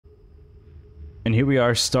And here we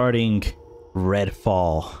are starting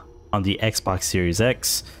Redfall on the Xbox Series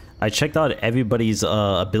X. I checked out everybody's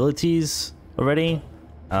abilities already.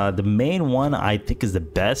 The main one I think is the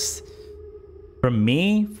best. For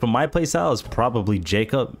me, for my playstyle, is probably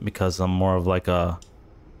Jacob, because I'm more of like a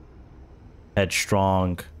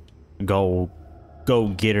headstrong,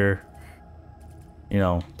 go-getter, you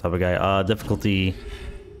know, type of guy. Difficulty,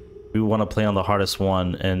 we want to play on the hardest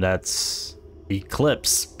one, and that's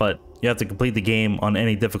Eclipse, but you have to complete the game on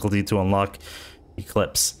any difficulty to unlock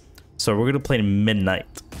Eclipse. So we're gonna play Midnight.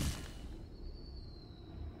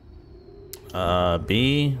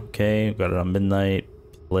 B, okay, got it on Midnight.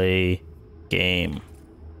 Play game.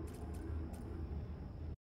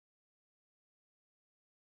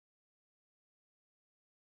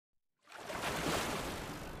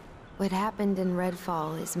 What happened in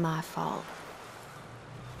Redfall is my fault.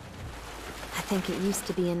 I think it used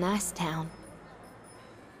to be a nice town.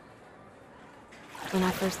 When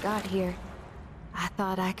I first got here, I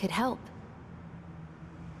thought I could help.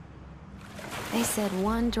 They said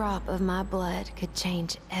one drop of my blood could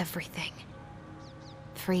change everything.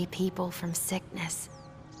 Free people from sickness,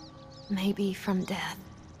 maybe from death.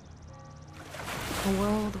 A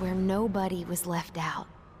world where nobody was left out.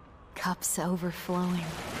 Cups overflowing,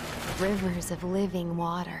 rivers of living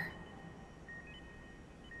water.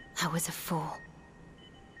 I was a fool.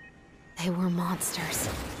 They were monsters.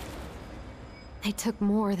 They took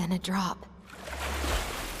more than a drop.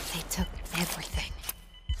 They took everything.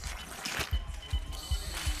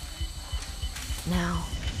 Now,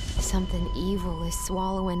 something evil is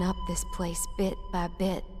swallowing up this place bit by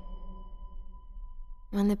bit.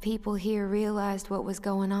 When the people here realized what was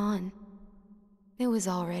going on, it was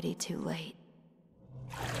already too late.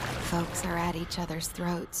 Folks are at each other's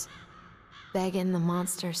throats, begging the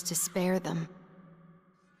monsters to spare them.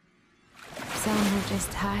 Some are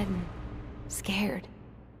just hiding, scared,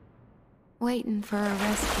 waiting for a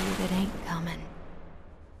rescue that ain't coming.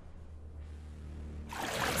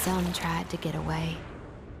 Some tried to get away.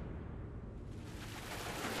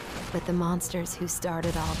 But the monsters who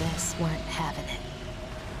started all this weren't having it.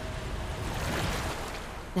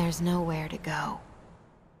 There's nowhere to go.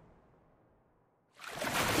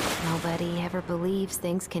 Nobody ever believes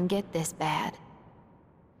things can get this bad.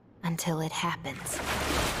 Until it happens.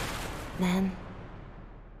 Then,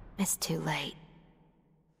 it's too late.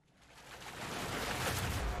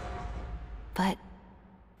 But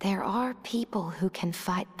there are people who can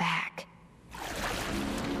fight back.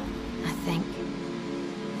 I think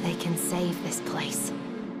they can save this place.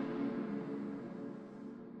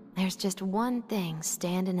 There's just one thing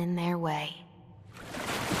standing in their way.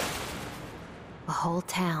 A whole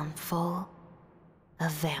town full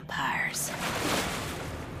of vampires.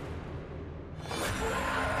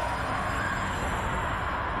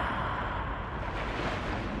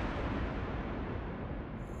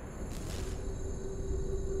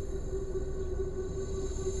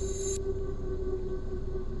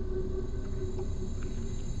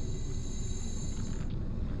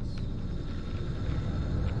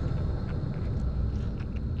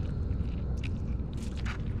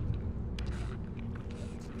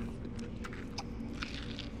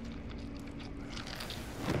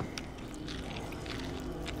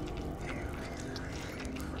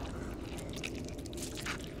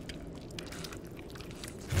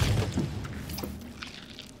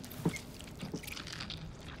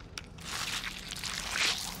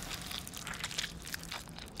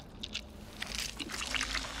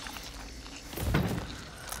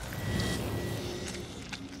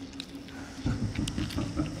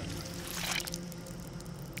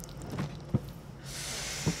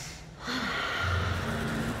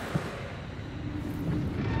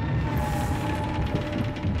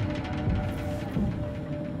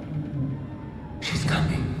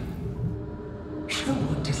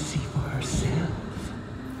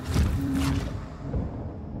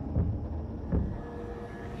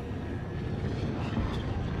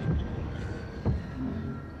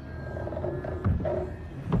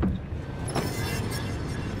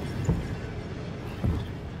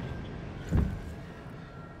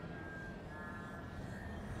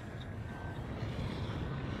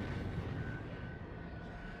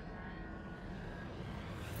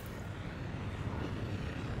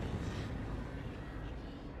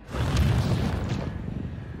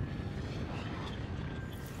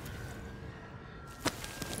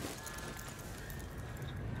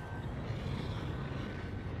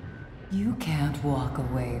 You can't walk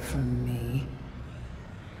away from me.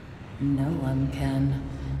 No one can.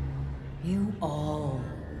 You all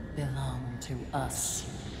belong to us.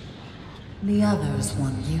 The others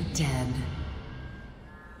want you dead.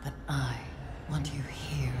 But I want want you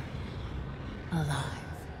here. Alive.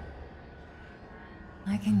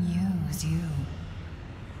 I can use you.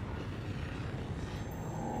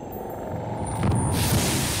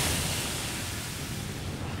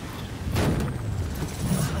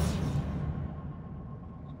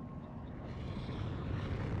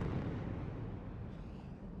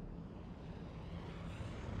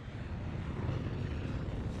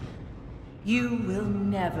 You will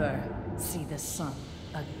never see the sun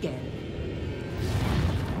again.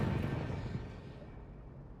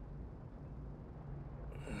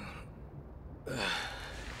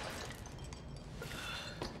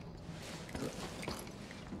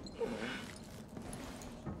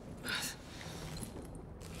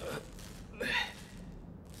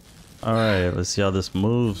 All right, let's see how this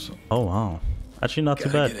moves. Oh wow, actually not too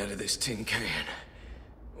bad. Get out of this tin can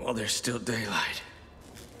while there's still daylight.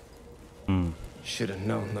 Should have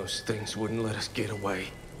known those things wouldn't let us get away.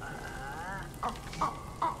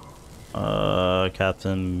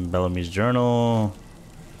 Captain Bellamy's journal.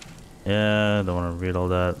 Yeah, don't want to read all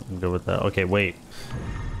that. I'm good with that. Okay, wait.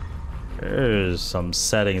 There's some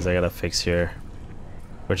settings I gotta fix here,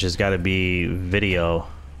 which has got to be video.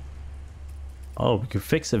 Oh, we can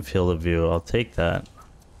fix it field of view. I'll take that.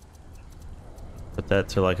 Put that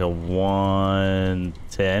to like a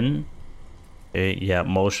 110. Yeah,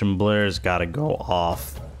 motion blur's gotta go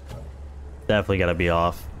off. Definitely gotta be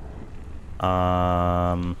off.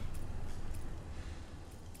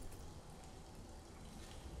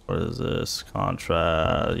 What is this?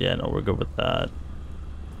 Contrast. Yeah, no, we're good with that.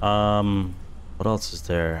 What else is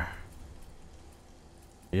there?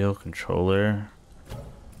 Video controller.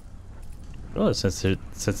 Oh,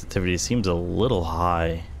 sensitivity seems a little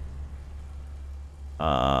high.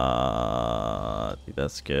 I think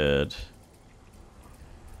that's good.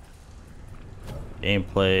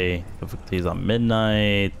 Gameplay difficulties on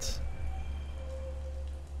midnight.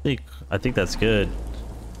 I think that's good.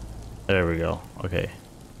 There we go. Okay.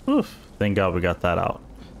 Oof. Thank God we got that out.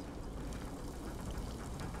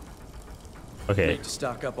 Okay. Need to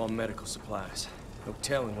stock up on medical supplies. No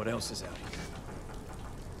telling what else is out here.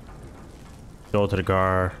 Go to the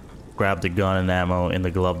car. Grab the gun and ammo in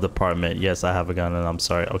the glove department. Yes, I have a gun and I'm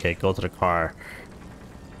sorry. Okay, go to the car.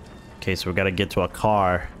 Okay, so we gotta get to a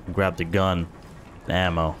car. Grab the gun.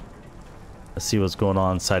 Ammo. Let's see what's going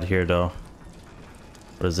on inside here though.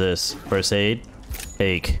 What is this? First aid?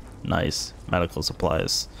 Fake. Nice. Medical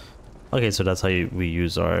supplies. Okay, so that's how we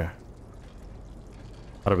use our...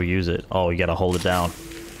 How do we use it? Oh, we gotta hold it down.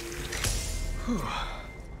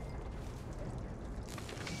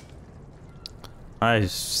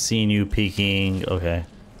 I've seen you peeking. Okay.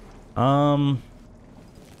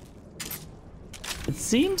 It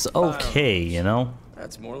seems okay, you know?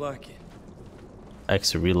 That's more like it.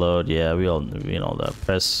 X to reload, yeah, we all know that.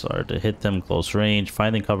 Press R to hit them close range.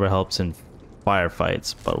 Finding cover helps in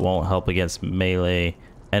firefights, but won't help against melee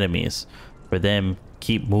enemies. For them,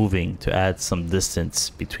 keep moving to add some distance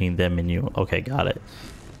between them and you. Okay, got it.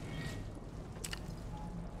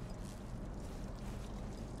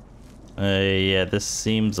 Yeah, this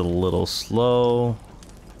seems a little slow.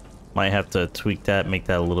 Might have to tweak that, make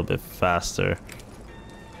that a little bit faster.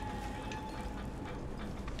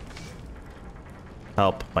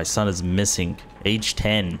 Help, my son is missing. Age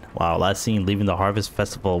 10. Wow, last seen leaving the Harvest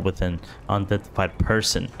Festival with an unidentified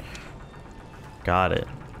person. Got it.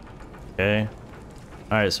 Okay.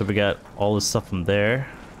 Alright, so we got all this stuff from there.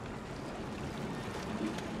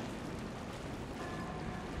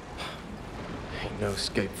 Ain't no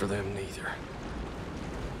escape for them neither.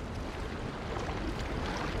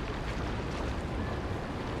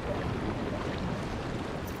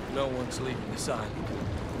 No one's leaving this island.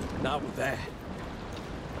 Not with that.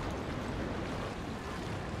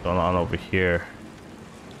 Going on over here.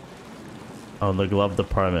 Oh, the glove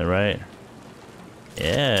department, right?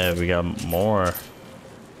 Yeah, we got more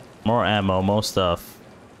ammo, more stuff.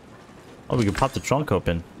 Oh, we can pop the trunk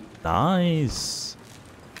open. Nice.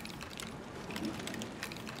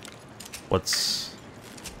 What's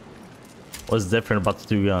different about the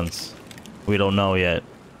two guns? We don't know yet.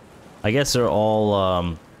 I guess they're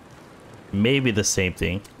all maybe the same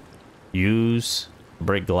thing. Use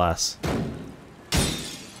break glass.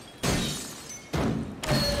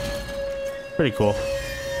 Pretty cool.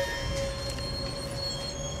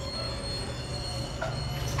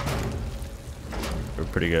 We're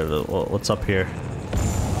pretty good. What's up here?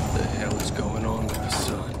 What the hell is going on with the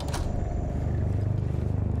sun?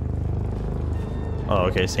 Oh,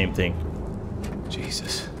 okay, same thing.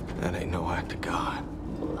 Jesus, that ain't no act of God.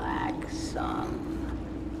 Black sun.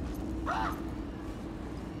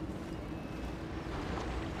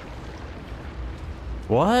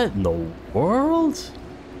 What in the world?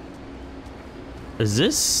 Is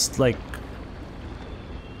this like...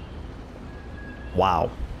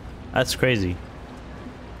 Wow. That's crazy.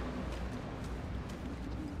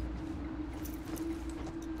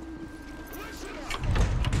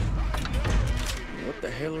 What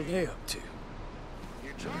the hell are they up to?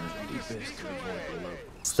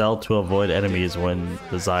 Stealth to avoid enemies when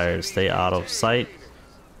desired. Stay out of sight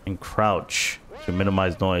and crouch to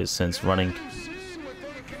minimize noise since running.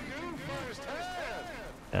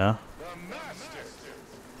 Yeah.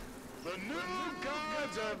 The new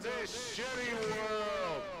gods of this shitty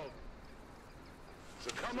world.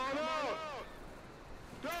 So come on out.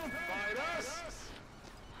 Don't fight us.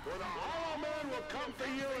 For the Hollow Man will come for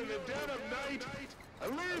you in the dead of night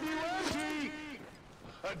and leave you empty.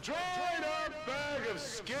 A dried up bag of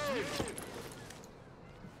skin.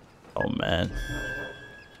 Oh man.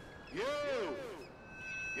 You,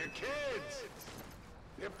 your kids,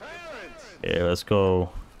 your parents. Yeah, let's go.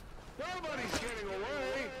 Nobody's getting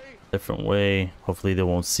away. Different way. Hopefully they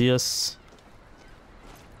won't see us.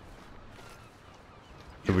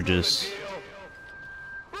 Should we just...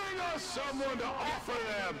 Bring us someone to offer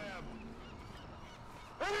them.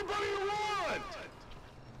 Anybody you want.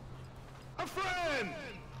 A friend.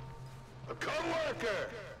 A co-worker.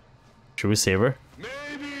 Should we save her?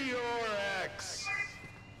 Maybe your ex.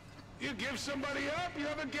 You give somebody up, you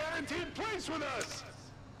have a guaranteed place with us.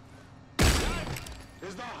 That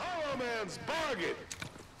is the Hollow Man's bargain.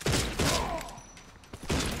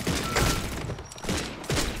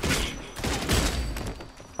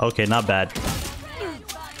 Okay, not bad.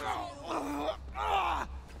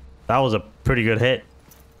 That was a pretty good hit.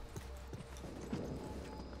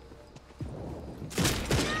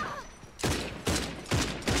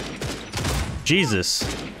 Jesus.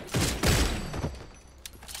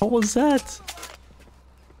 What was that?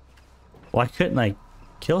 Why couldn't I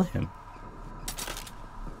kill him?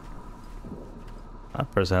 That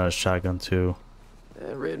person had a shotgun too.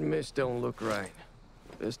 That red mist don't look right.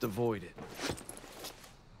 Best avoid it.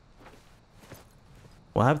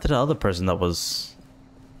 What happened to the other person that was...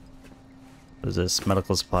 What is this?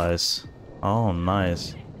 Medical supplies. Oh,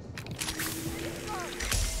 nice.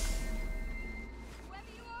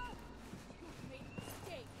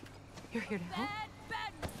 You're here to help?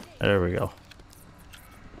 There we go.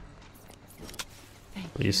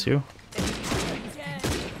 Release you.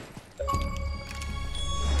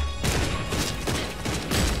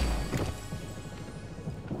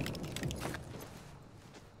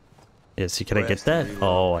 Yeah, see, can I get that?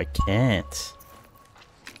 Oh, I can't.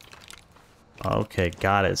 Okay,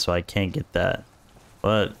 got it. So I can't get that.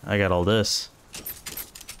 But I got all this.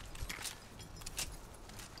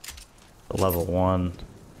 Level 1.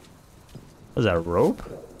 What is that, rope?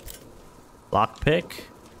 Lockpick?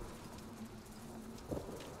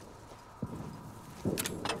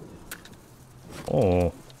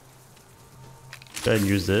 Oh. Go ahead and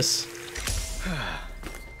use this.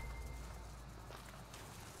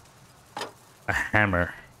 A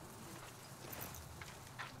hammer.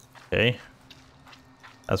 Okay.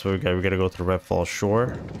 That's what we got. We gotta go to Redfall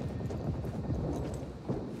Shore.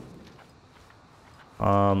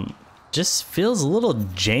 Just feels a little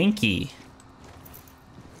janky.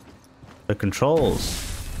 The controls.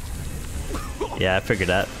 Yeah, I figured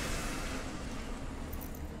that.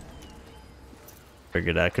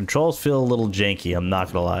 Figured that. Controls feel a little janky, I'm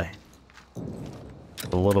not gonna lie.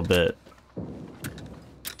 A little bit.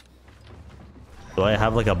 Do I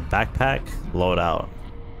have like a backpack? Load out.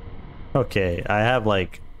 Okay, I have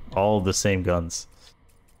like all the same guns.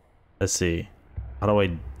 Let's see. How do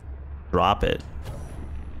I drop it?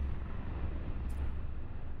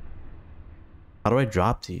 How do I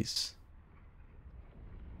drop these?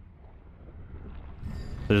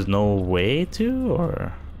 There's no way to,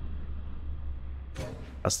 or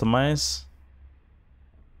customize?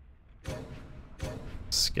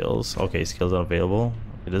 Skills. Okay, skills unavailable.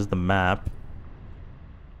 It is the map.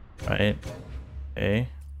 Right. Okay.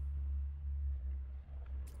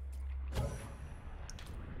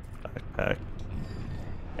 Backpack.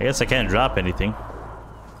 I guess I can't drop anything.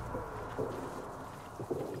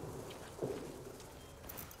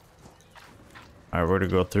 Alright, where to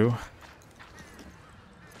go through?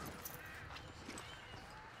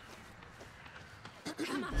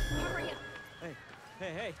 Come on, hurry up.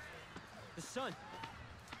 Hey. The sun.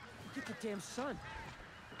 Look at the damn sun.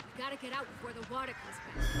 We gotta get out before the water comes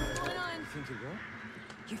back. What's going on? You think it will?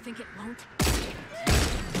 You think it won't?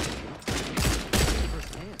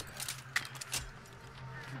 Firsthand.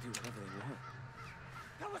 You can do whatever they want.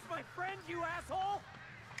 That was my friend, you asshole!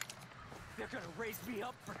 They're gonna raise me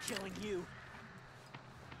up for killing you.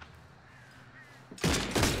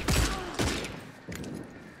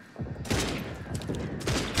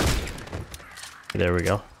 There we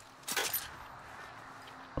go.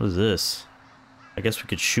 What is this? I guess we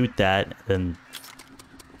could shoot that, then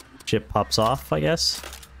shit pops off, I guess.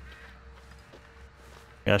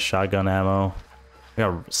 I got shotgun ammo. I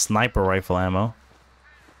got sniper rifle ammo.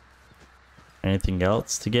 Anything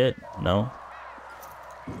else to get? No.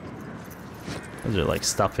 Is there like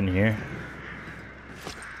stuff in here?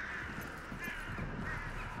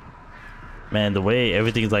 Man, the way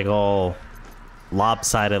everything's like all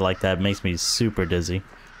lopsided like that makes me super dizzy.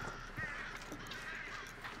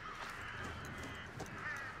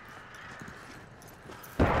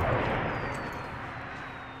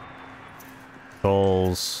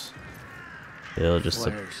 Controls. They're just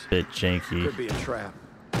a bit janky. Could be a trap.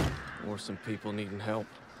 Or some people needing help.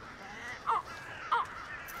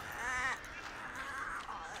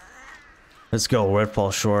 Let's go,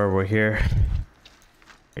 Redfall Shore, we're here.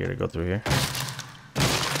 I gotta go through here.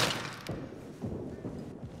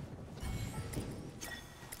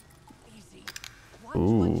 Easy. What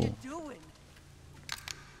you doing?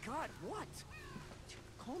 God, what?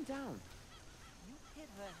 Calm down. You hit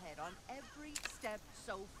her head on every step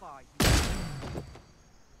so far.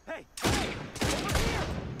 Hey! Hey! Over here!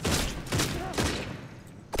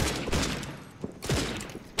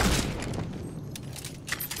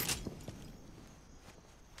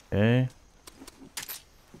 Okay.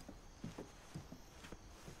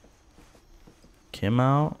 Kim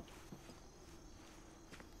out.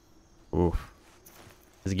 Oof.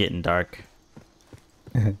 It's getting dark.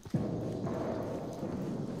 We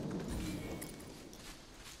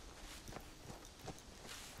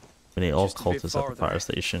need all cultists at the fire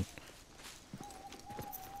station.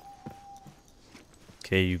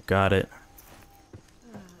 Okay, you got it.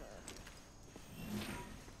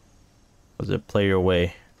 Was it play your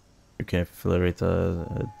way? You can infiltrate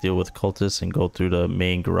the deal with cultists and go through the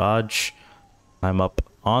main garage. Climb up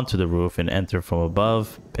onto the roof and enter from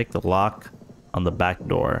above. Pick the lock on the back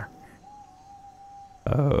door.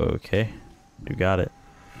 Okay, you got it.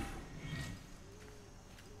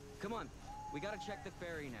 Come on, we gotta check the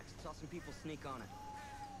ferry next. Saw some people sneak on it.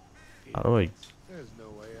 How do I? There's no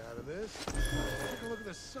way out of this. Take a look at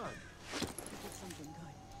the sun. Get something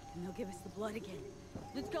good, and they'll give us the blood again.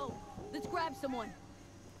 Let's go. Let's grab someone.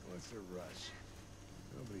 What's the rush?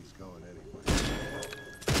 Nobody's going anywhere.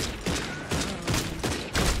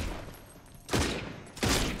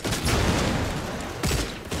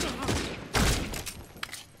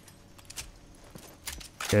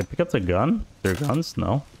 Can I pick up the gun? Their guns?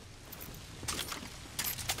 No.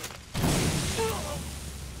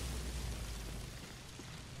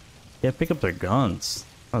 Yeah, pick up their guns.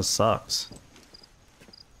 That sucks.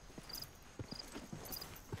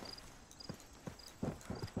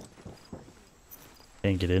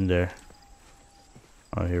 Can't get in there.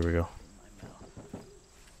 Oh, here we go.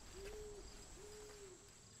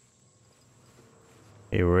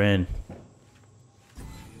 Hey, we're in.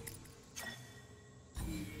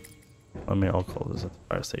 Let me all call this at the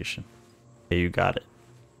fire station. Hey, you got it.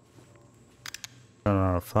 Turn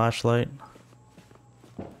on a flashlight.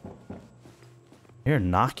 You're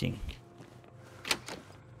knocking.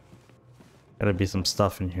 Gotta be some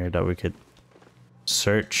stuff in here that we could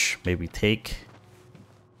search, maybe take.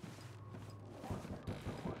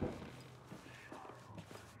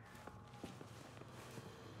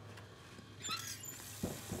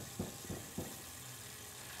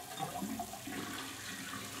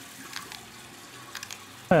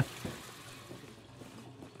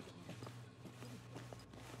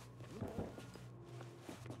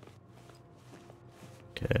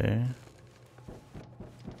 Okay.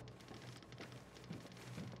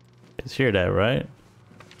 Let's hear that, right?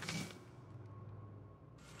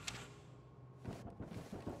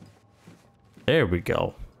 There we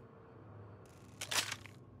go.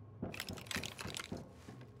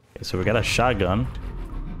 Okay, so we got a shotgun.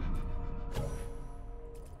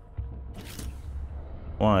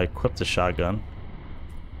 Want to equip the shotgun.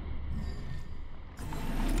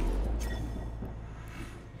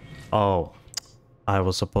 Oh, I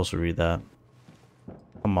was supposed to read that.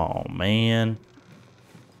 Come on, man.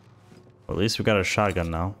 Well, at least we got a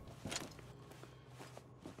shotgun now.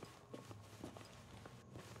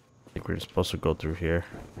 I think we're supposed to go through here.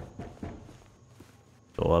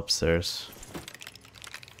 Go upstairs.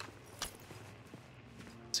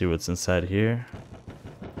 See what's inside here.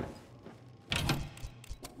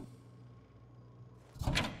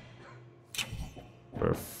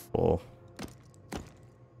 We're full.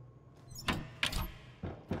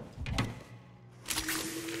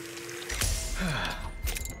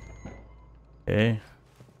 Okay.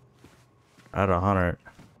 Out of 100.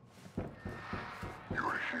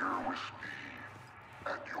 You're here with me,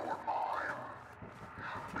 and you're mine.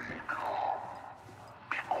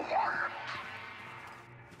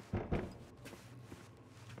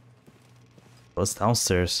 What's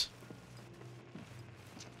downstairs?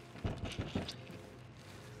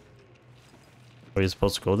 Are you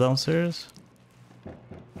supposed to go downstairs?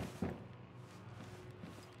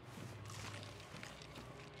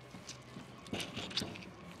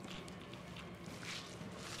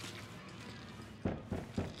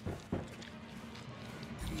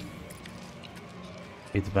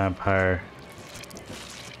 Beat the vampire.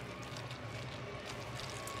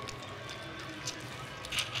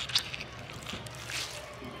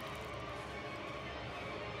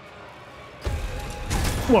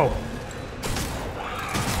 Whoa.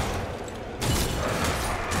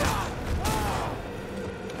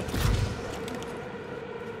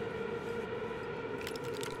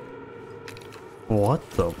 What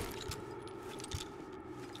the?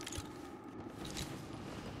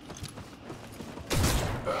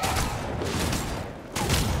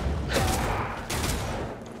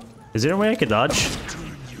 Is there a way I could dodge?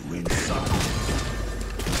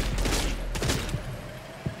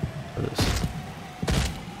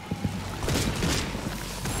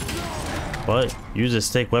 What? Use a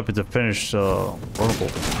stake weapon to finish vertical.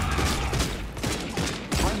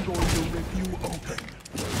 I'm going to rip you open.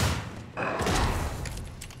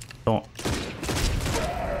 Don't.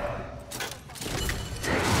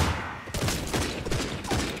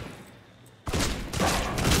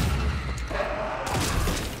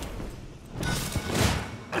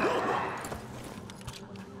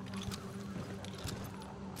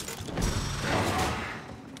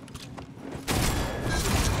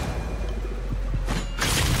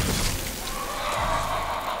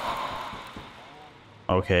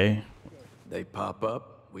 Okay. They pop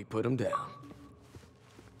up, we put them down.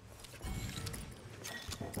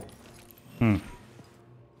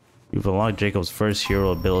 You've unlocked Jacob's first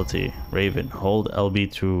hero ability, Raven. Hold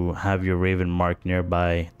LB to have your Raven mark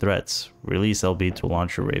nearby threats. Release LB to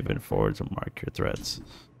launch your Raven forward to mark your threats.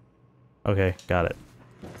 Okay, got it.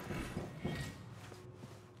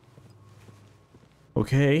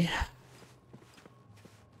 Okay.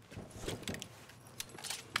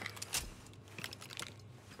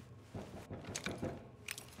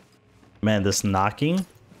 Man, this knocking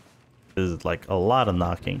is like a lot of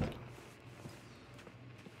knocking.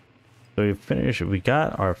 So we finished. We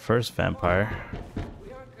got our first vampire.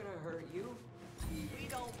 We aren't gonna hurt you. We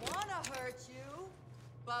don't wanna hurt you,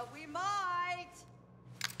 but we might.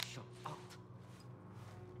 Shut up.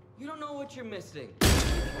 You don't know what you're missing.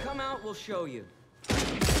 If you come out, we'll show you.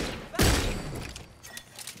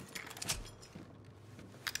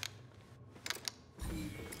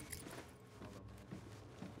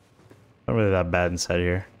 Not really that bad inside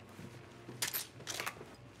here.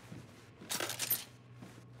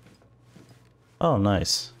 Oh,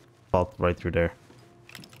 nice. Fall right through there.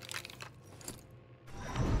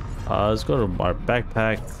 Let's go to our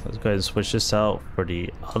backpack. Let's go ahead and switch this out for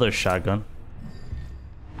the other shotgun.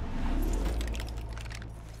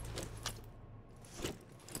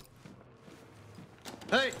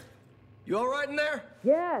 Hey, you all right in there?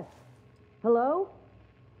 Yes. Hello?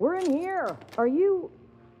 We're in here.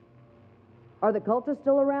 Are the cultists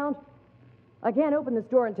still around? I can't open this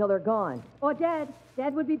door until they're gone. Or dead.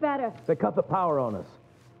 Dead would be better. They cut the power on us.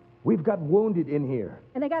 We've got wounded in here.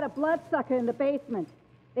 And they got a bloodsucker in the basement.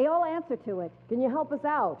 They all answer to it. Can you help us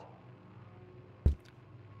out?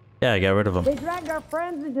 Yeah, I got rid of They them. dragged our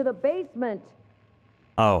friends into the basement.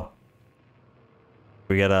 Oh.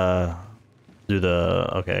 We gotta do the...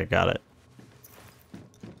 Okay, got it.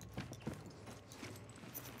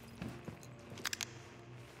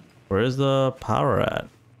 Where's the power at?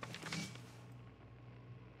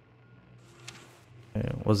 Okay,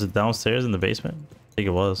 was it downstairs in the basement? I think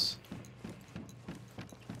it was.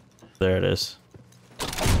 There it is.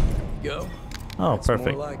 Go. Oh, That's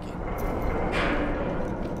perfect. more like it.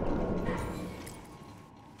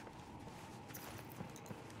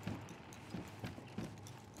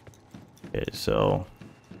 Okay, so...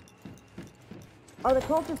 Are the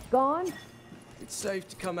cultists gone? It's safe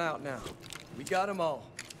to come out now. We got them all.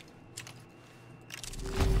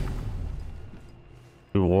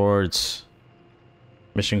 Rewards.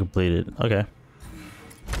 Mission completed. Okay.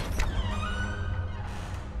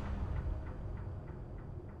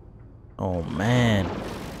 Oh man.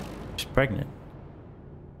 She's pregnant.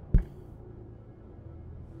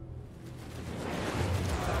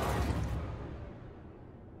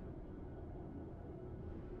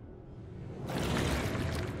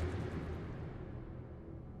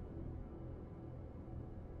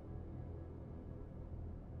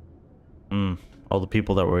 All the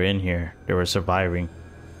people that were in here, they were surviving.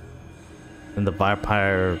 And the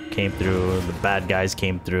vampire came through, the bad guys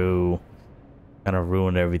came through, kind of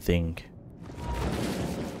ruined everything.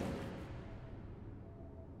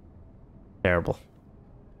 Terrible.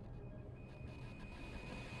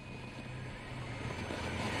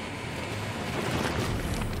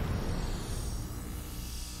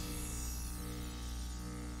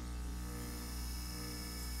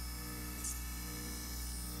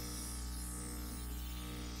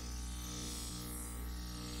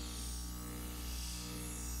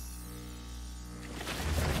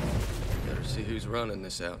 Better see who's running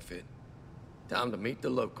this outfit. Time to meet the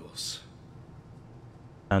locals.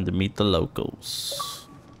 Time to meet the locals.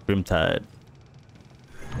 Grimtide.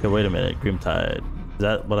 Okay, wait a minute. Grimtide. Is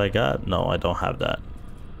that what I got? No, I don't have that.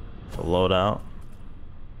 So load out.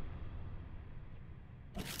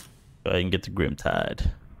 Go ahead and get the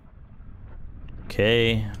Grimtide.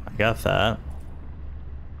 Okay, I got that.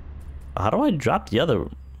 How do I drop the other?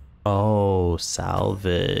 Oh,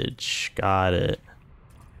 salvage. Got it.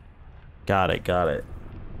 Got it.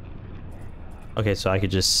 Okay, so I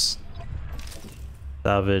could just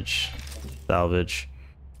salvage. So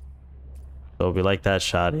we like that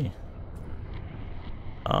shoddy.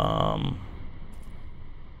 We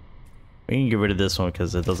can get rid of this one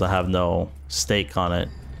because it doesn't have no stake on it.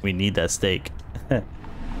 We need that stake.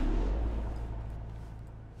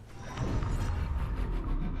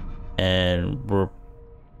 And we'll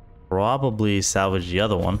probably salvage the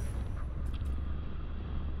other one.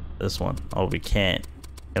 This one. Oh, we can't.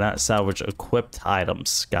 Cannot salvage equipped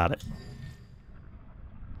items. Got it.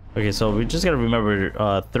 Okay, so we just gotta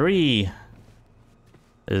remember 3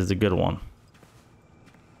 is the good one.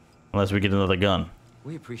 Unless we get another gun.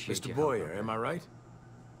 We appreciate Mr. your Boyer, help. am I right?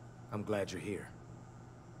 I'm glad you're here.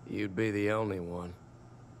 You'd be the only one.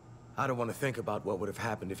 I don't want to think about what would have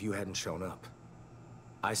happened if you hadn't shown up.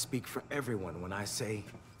 I speak for everyone when I say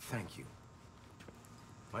thank you.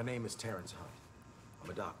 My name is Terrence Hunt. I'm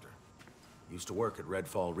a doctor. Used to work at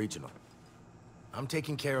Redfall Regional. I'm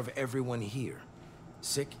taking care of everyone here.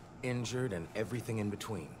 Sick, injured, and everything in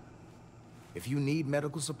between. If you need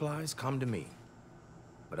medical supplies, come to me.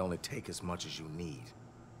 But only take as much as you need.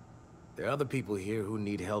 There are other people here who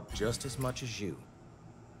need help just as much as you.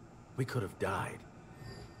 We could have died.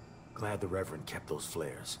 Glad the Reverend kept those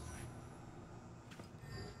flares.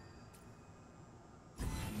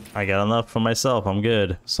 I got enough for myself. I'm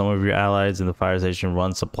good. Some of your allies in the fire station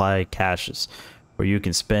run supply caches where you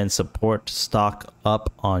can spend support to stock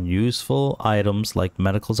up on useful items like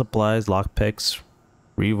medical supplies, lockpicks,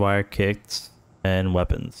 rewire kits, and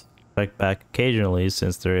weapons. Check back occasionally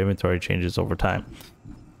since their inventory changes over time.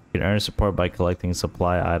 You can earn support by collecting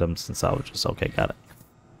supply items and salvages. Okay, got it.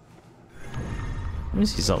 Let me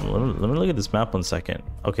see something. Let me look at this map 1 second.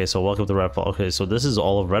 Okay, so welcome to Redfall. Okay, so this is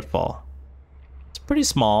all of Redfall. It's pretty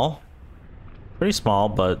small. Pretty small,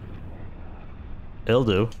 but it'll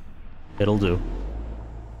do. It'll do.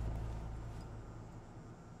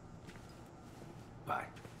 Bye.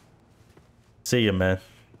 See ya, man.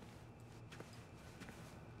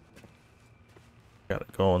 Gotta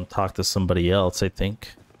go and talk to somebody else, I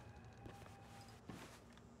think.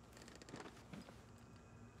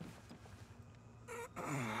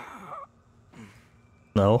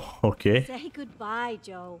 No? Okay. Say goodbye,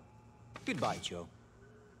 Joe. Goodbye, Joe.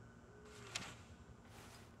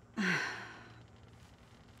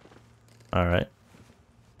 Alright.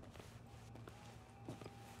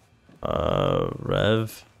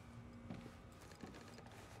 Rev.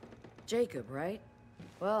 Jacob, right?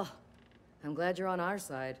 Well, I'm glad you're on our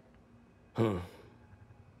side.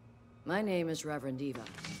 My name is Reverend Eva.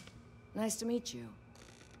 Nice to meet you.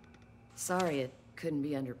 Sorry it couldn't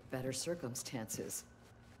be under better circumstances.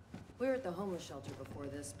 We were at the homeless shelter before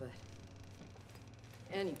this, but...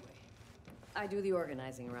 Anyway, I do the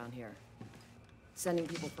organizing around here. Sending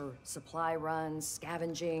people for supply runs,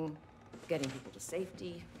 scavenging, getting people to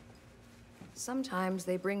safety. Sometimes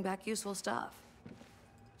they bring back useful stuff.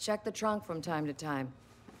 Check the trunk from time to time.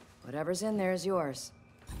 Whatever's in there is yours,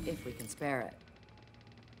 if we can spare it.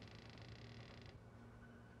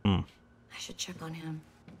 I should check on him.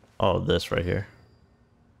 Oh, this right here.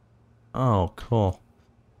 Oh, cool.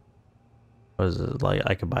 What is it like?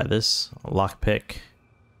 I could buy this lockpick,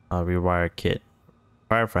 rewire kit,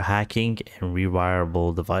 required for hacking and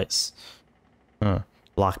rewirable device.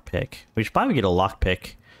 Lockpick. We should probably get a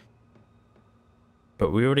lockpick,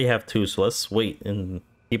 but we already have 2, so let's wait and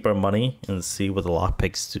keep our money and see what the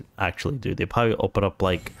lockpicks actually do. They probably open up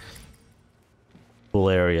like cool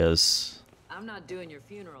areas. I'm not doing your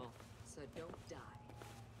funeral, so don't die.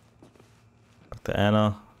 Dr.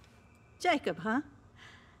 Anna. Jacob, huh?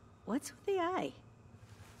 What's with the eye?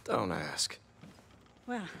 Don't ask.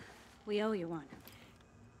 Well, we owe you one.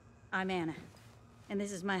 I'm Anna, and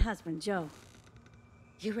this is my husband, Joe.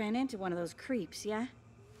 You ran into one of those creeps, yeah?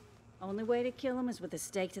 Only way to kill him is with a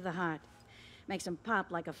stake to the heart. Makes them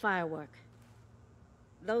pop like a firework.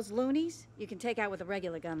 Those loonies, you can take out with a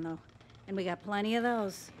regular gun, though. And we got plenty of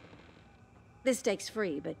those. This steak's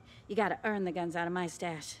free, but you gotta earn the guns out of my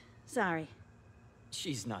stash. Sorry.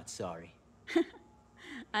 She's not sorry.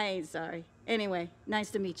 I ain't sorry. Anyway, nice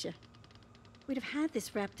to meet you. We'd have had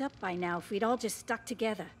this wrapped up by now if we'd all just stuck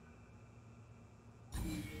together.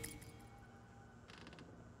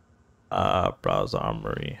 Browse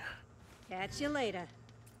armory. Catch you later.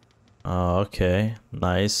 Oh, okay.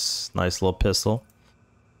 Nice. Nice little pistol.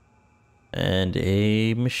 And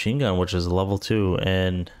a machine gun, which is level 2.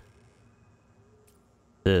 And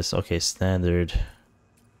this, okay, standard.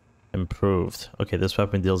 Improved. Okay, this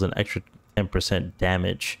weapon deals an extra 10%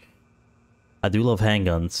 damage. I do love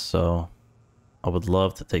handguns, so I would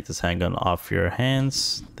love to take this handgun off your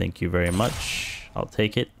hands. Thank you very much. I'll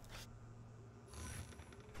take it.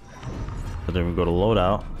 So then we go to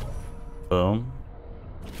loadout. Boom.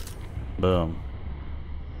 Boom.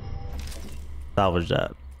 Salvage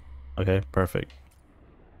that. Okay, perfect.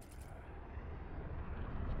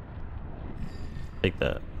 Take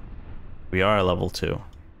that. We are at level 2.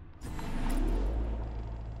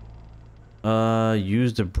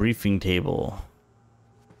 Use the briefing table,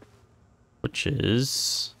 which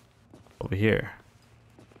is over here.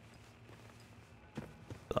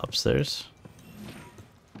 Upstairs.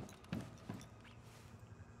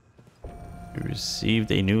 We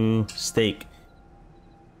received a new stake.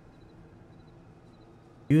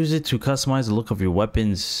 Use it to customize the look of your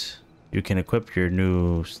weapons. You can equip your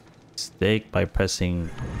new stake by pressing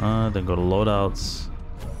then go to loadouts.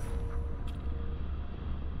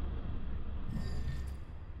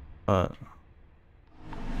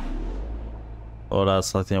 Loadout,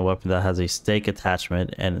 selecting a weapon that has a stake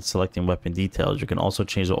attachment and selecting weapon details. You can also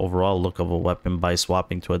change the overall look of a weapon by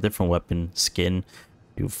swapping to a different weapon skin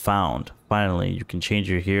you found. Finally, you can change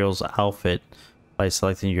your hero's outfit by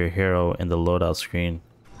selecting your hero in the loadout screen.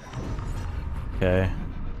 Okay,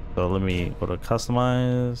 so let me go to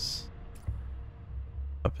customize.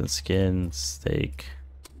 Weapon skin, stake.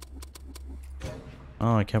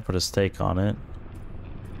 Oh, I can't put a stake on it.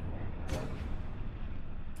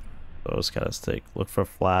 So it's got a stake. Look for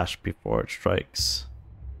flash before it strikes.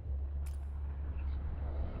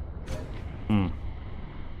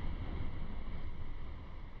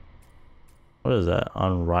 What is that?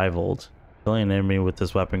 Unrivaled. Killing an enemy with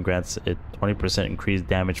this weapon grants it 20% increased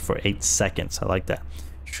damage for 8 seconds. I like that.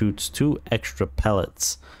 Shoots 2 extra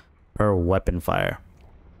pellets per weapon fire.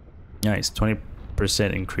 Nice. 20%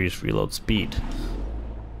 increased reload speed.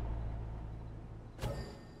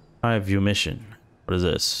 High view mission. What is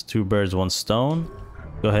this? 2 birds, 1 stone.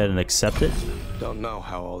 Go ahead and accept it. Don't know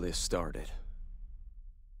how all this started.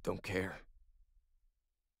 Don't care.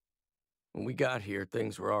 When we got here,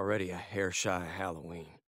 things were already a hair shy of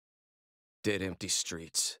Halloween. Dead empty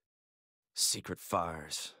streets. Secret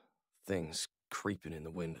fires. Things creeping in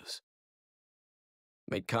the windows.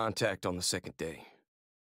 Made contact on the 2nd day.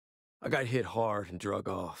 I got hit hard and drug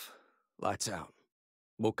off. Lights out.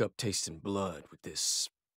 Woke up tasting blood with this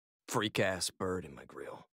freak-ass bird in my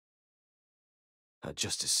grill. I'd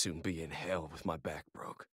just as soon be in hell with my back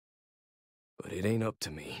broke. But it ain't up to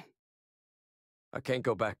me. I can't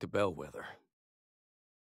go back to Bellwether.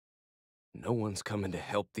 No one's coming to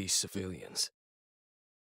help these civilians.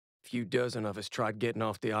 A few dozen of us tried getting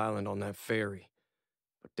off the island on that ferry,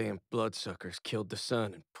 but damn bloodsuckers killed the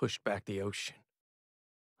sun and pushed back the ocean.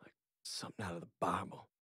 Like something out of the Bible.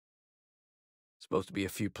 Supposed to be a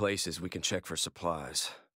few places we can check for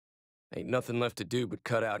supplies. Ain't nothing left to do but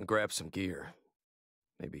cut out and grab some gear.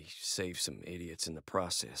 Maybe save some idiots in the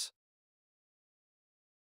process.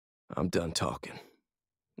 I'm done talking.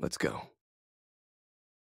 Let's go.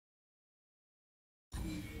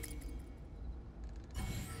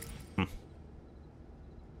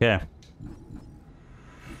 Okay.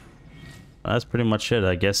 That's pretty much it.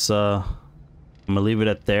 I guess I'm gonna leave it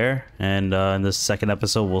at there. And in this second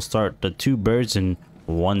episode, we'll start the 2 birds and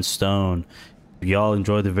 1 stone. If y'all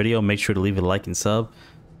enjoyed the video, make sure to leave a like and sub.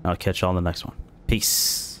 I'll catch y'all in the next one.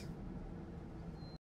 Peace.